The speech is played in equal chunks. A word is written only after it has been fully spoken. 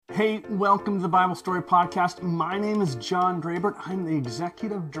Hey, welcome to the Bible Story Podcast. My name is John Drabert. I'm the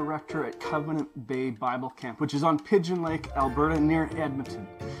Executive Director at Covenant Bay Bible Camp, which is on Pigeon Lake, Alberta, near Edmonton.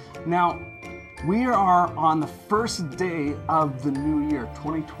 Now, we are on the first day of the new year,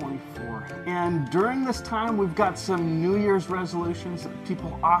 2024. And during this time, we've got some New Year's resolutions that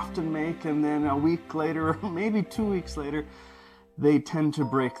people often make, and then a week later, or maybe 2 weeks later, they tend to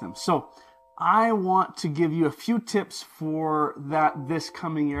break them. So I want to give you a few tips for that this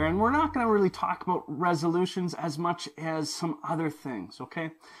coming year. And we're not going to really talk about resolutions as much as some other things,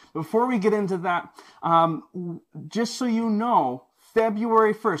 okay? Before we get into that, just so you know,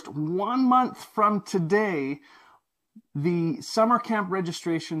 February 1st, 1 month from today, the summer camp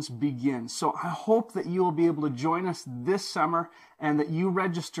registrations begin. So I hope that you will be able to join us this summer and that you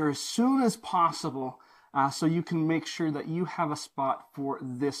register as soon as possible so you can make sure that you have a spot for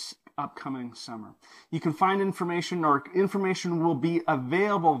this upcoming summer. You can find information, or information will be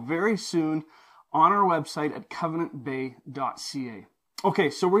available very soon on our website at covenantbay.ca. Okay,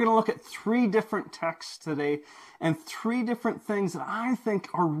 so we're going to look at 3 different texts today and 3 different things that I think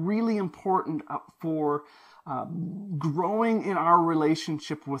are really important for growing in our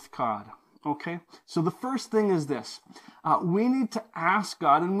relationship with God. Okay, so the first thing is this. We need to ask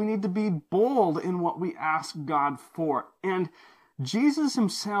God, and we need to be bold in what we ask God for. And Jesus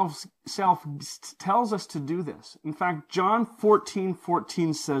himself tells us to do this. In fact, John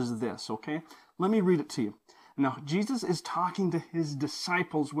 14:14 says this, okay? Let me read it to you. Now, Jesus is talking to his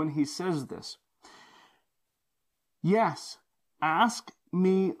disciples when he says this. Yes, ask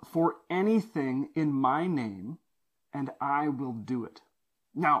me for anything in my name, and I will do it.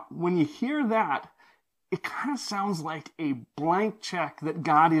 Now, when you hear that, it kind of sounds like a blank check that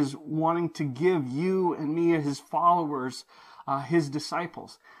God is wanting to give you and me, his followers, his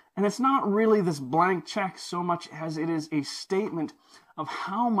disciples. And it's not really this blank check so much as it is a statement of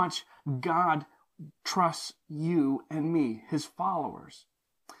how much God trusts you and me, his followers.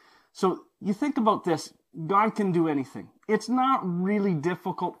 So you think about this, God can do anything. It's not really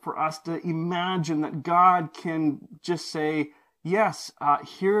difficult for us to imagine that God can just say, yes,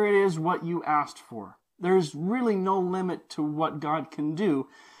 here it is what you asked for. There's really no limit to what God can do.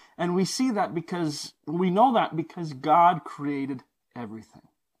 And we see that we know that because God created everything.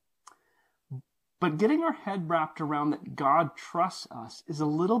 But getting our head wrapped around that God trusts us is a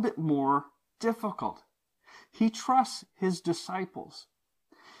little bit more difficult. He trusts his disciples.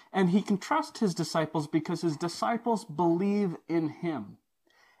 And he can trust his disciples because his disciples believe in him.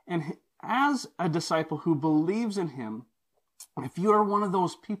 And as a disciple who believes in him, if you are one of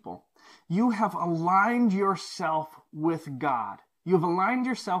those people, you have aligned yourself with God. You have aligned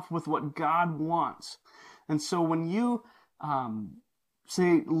yourself with what God wants. And so when you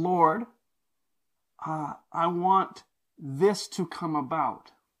say, Lord, I want this to come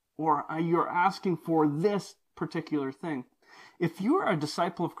about, or you're asking for this particular thing, if you are a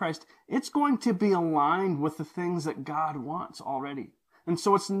disciple of Christ, it's going to be aligned with the things that God wants already. And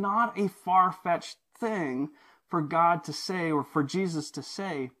so it's not a far-fetched thing for God to say, or for Jesus to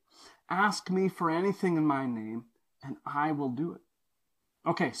say, ask me for anything in my name, and I will do it.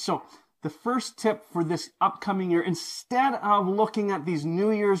 Okay, so the first tip for this upcoming year, instead of looking at these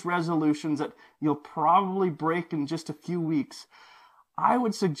New Year's resolutions that you'll probably break in just a few weeks, I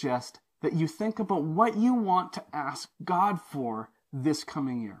would suggest that you think about what you want to ask God for this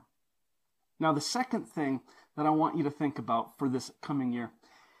coming year. Now, the second thing that I want you to think about for this coming year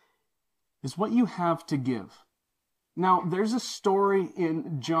is what you have to give. Now, there's a story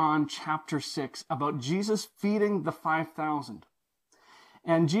in John chapter 6 about Jesus feeding the 5,000.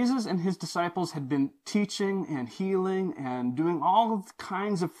 And Jesus and his disciples had been teaching and healing and doing all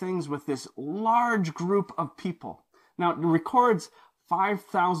kinds of things with this large group of people. Now, it records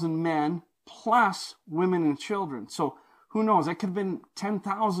 5,000 men plus women and children. So who knows? It could have been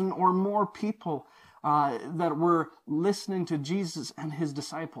 10,000 or more people that were listening to Jesus and his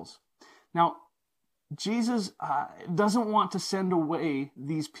disciples. Now, Jesus doesn't want to send away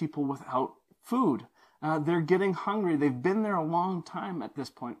these people without food. They're getting hungry. They've been there a long time at this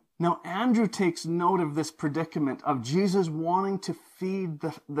point. Now, Andrew takes note of this predicament of Jesus wanting to feed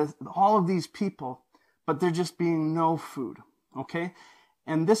all of these people, but there just being no food, okay?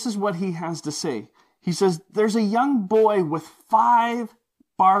 And this is what he has to say. He says, there's a young boy with 5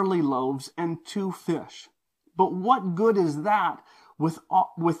 barley loaves and 2 fish. But what good is that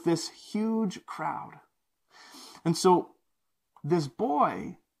with this huge crowd? And so this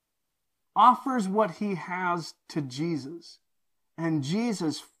boy offers what he has to Jesus, and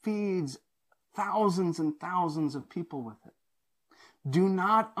Jesus feeds thousands and thousands of people with it. Do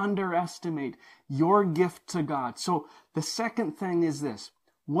not underestimate your gift to God. So the second thing is this.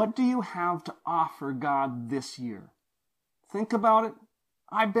 What do you have to offer God this year? Think about it.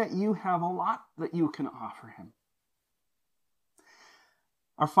 I bet you have a lot that you can offer him.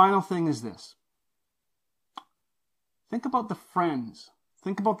 Our final thing is this. Think about the friends.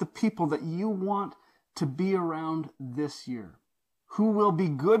 Think about the people that you want to be around this year, who will be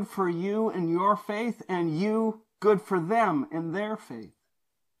good for you in your faith and you good for them in their faith.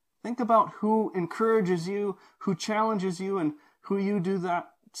 Think about who encourages you, who challenges you, and who you do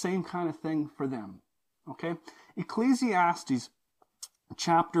that same kind of thing for them. Okay? Ecclesiastes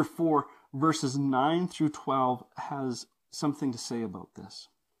chapter 4, verses 9 through 12 has something to say about this.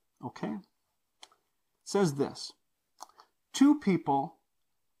 Okay? It says this, 2 people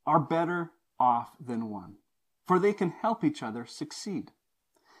are better off than one, for they can help each other succeed.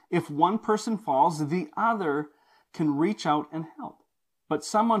 If one person falls, the other can reach out and help. But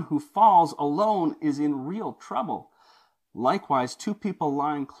someone who falls alone is in real trouble. Likewise, 2 people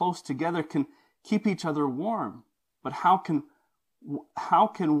lying close together can keep each other warm. But how can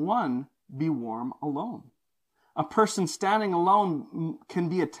one be warm alone? A person standing alone can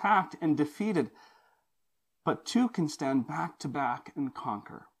be attacked and defeated, but 2 can stand back to back and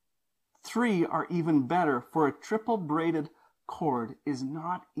conquer. 3 are even better, for a triple braided cord is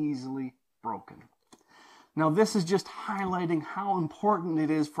not easily broken. Now, this is just highlighting how important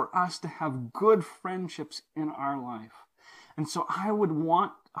it is for us to have good friendships in our life. And so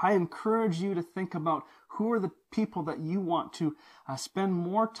I encourage you to think about who are the people that you want to spend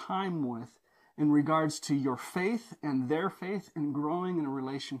more time with in regards to your faith and their faith and growing in a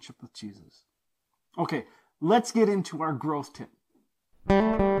relationship with Jesus. Okay, let's get into our growth tip.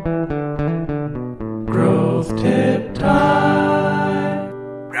 Growth tip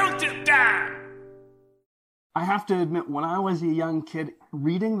time. Growth tip time. I have to admit, when I was a young kid,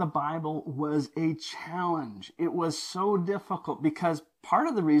 reading the Bible was a challenge. It was so difficult because part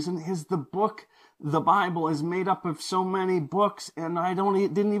of the reason is the Bible is made up of so many books, and I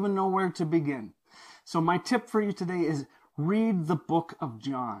didn't even know where to begin. So my tip for you today is read the book of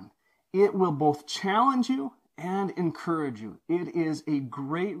John. It will both challenge you and encourage you. It is a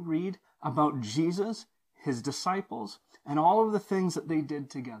great read about Jesus, his disciples, and all of the things that they did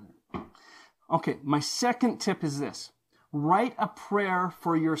together. Okay, my second tip is this. Write a prayer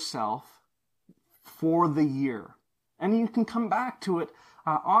for yourself for the year. And you can come back to it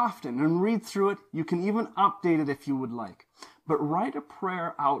often and read through it. You can even update it if you would like. But write a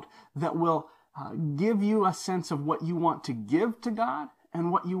prayer out that will give you a sense of what you want to give to God and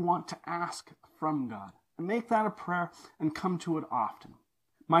what you want to ask from God. And make that a prayer and come to it often.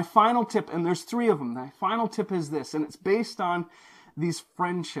 My final tip, and there's 3 of them. My final tip is this, and it's based on these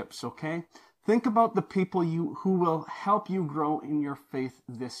friendships, okay? Think about the people who will help you grow in your faith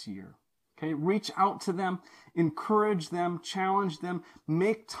this year. Okay, reach out to them, encourage them, challenge them,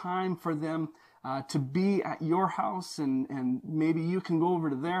 make time for them to be at your house, and maybe you can go over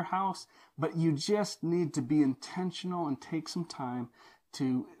to their house, but you just need to be intentional and take some time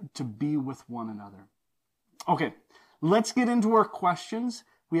to be with one another. Okay, let's get into our questions.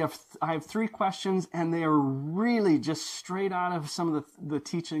 I have 3 questions, and they are really just straight out of some of the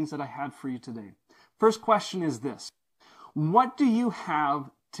teachings that I had for you today. First question is this. What do you have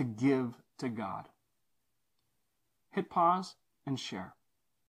to give to God? Hit pause and share.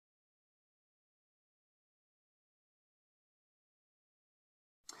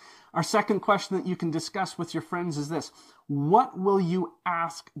 Our second question that you can discuss with your friends is this. What will you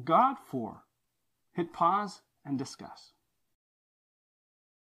ask God for? Hit pause and discuss.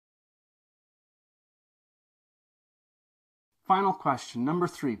 Final question, number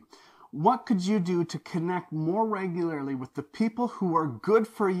 3. What could you do to connect more regularly with the people who are good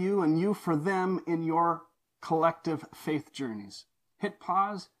for you and you for them in your collective faith journeys? Hit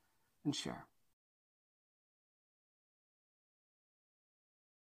pause and share.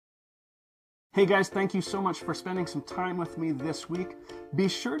 Hey guys, thank you so much for spending some time with me this week. Be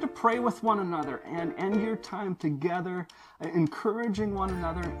sure to pray with one another and end your time together, encouraging one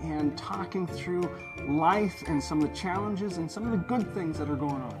another and talking through life and some of the challenges and some of the good things that are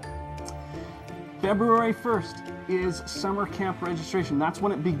going on. February 1st is summer camp registration. That's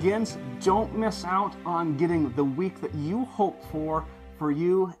when it begins. Don't miss out on getting the week that you hope for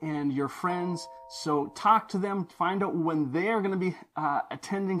you and your friends. So talk to them, find out when they are going to be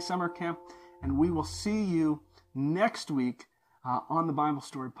attending summer camp. And we will see you next week on the Bible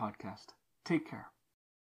Story Podcast. Take care.